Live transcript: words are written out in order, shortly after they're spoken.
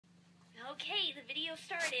Okay, the video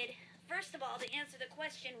started. First of all, to answer the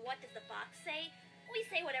question, what does the fox say? We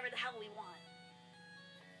say whatever the hell we want.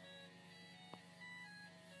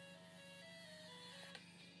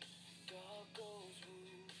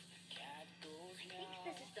 I think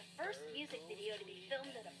this is the first music video to be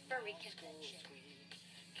filmed at a furry convention.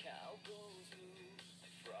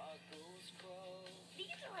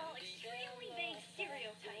 These are all extremely vague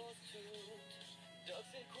stereotypes.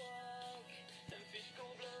 Ducks and quack, and fish go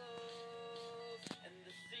blow, and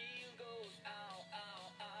the seal goes ow,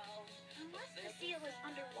 ow, ow. Unless the seal is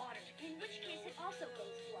underwater, in which case it also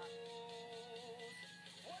goes flop.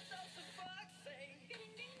 What does the fox say?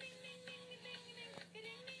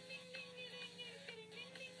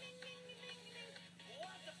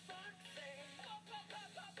 What the fox say?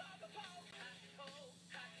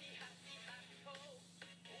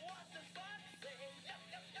 What the fox say?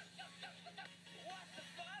 What the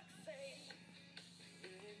fox say?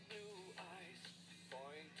 Big blue eyes,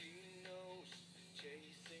 pointy nose,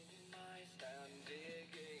 chasing mice and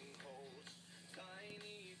digging holes.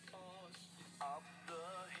 Tiny paws up the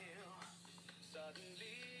hill.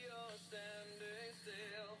 Suddenly you're standing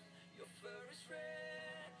still. Your fur is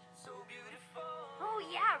red, so beautiful. Oh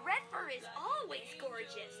yeah, red fur is always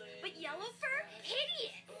gorgeous, but yellow fur,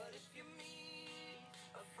 hideous. But if you meet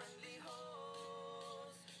a friendly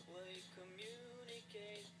host, will you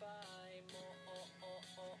communicate by more?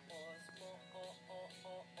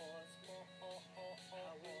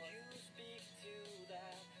 How will you speak to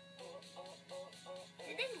that?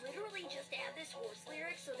 Did they literally just add this horse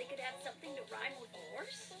lyric so they could have something to rhyme with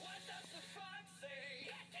horse?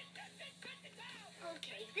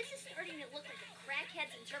 Okay, this is starting to look like a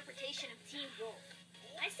crackhead's interpretation of Teen Wolf.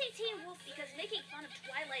 I say Teen Wolf because making fun of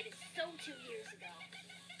Twilight is so 2 years ago.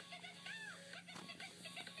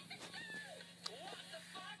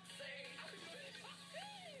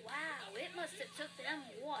 Wow, it must have took them,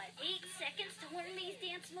 what, 8 seconds to learn these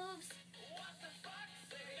dance moves?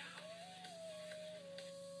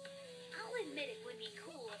 I'll admit it would be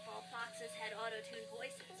cool if all foxes had auto-tuned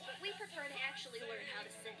voices, but we prefer to actually learn how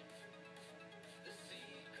to sing.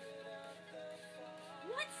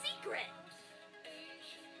 What secret?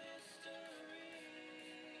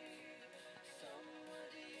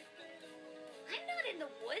 I'm not in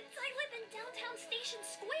the woods. I live in downtown Station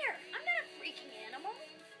Square. I'm not a freaking animal.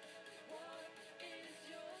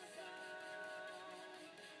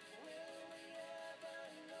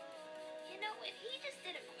 You know, if he just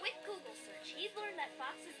did a quick Google search, he'd learn that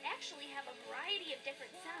foxes actually have a variety of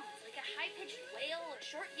different sounds, like a high-pitched wail, a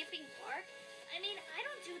short yipping bark. I mean, I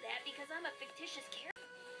don't do that because I'm a fictitious character.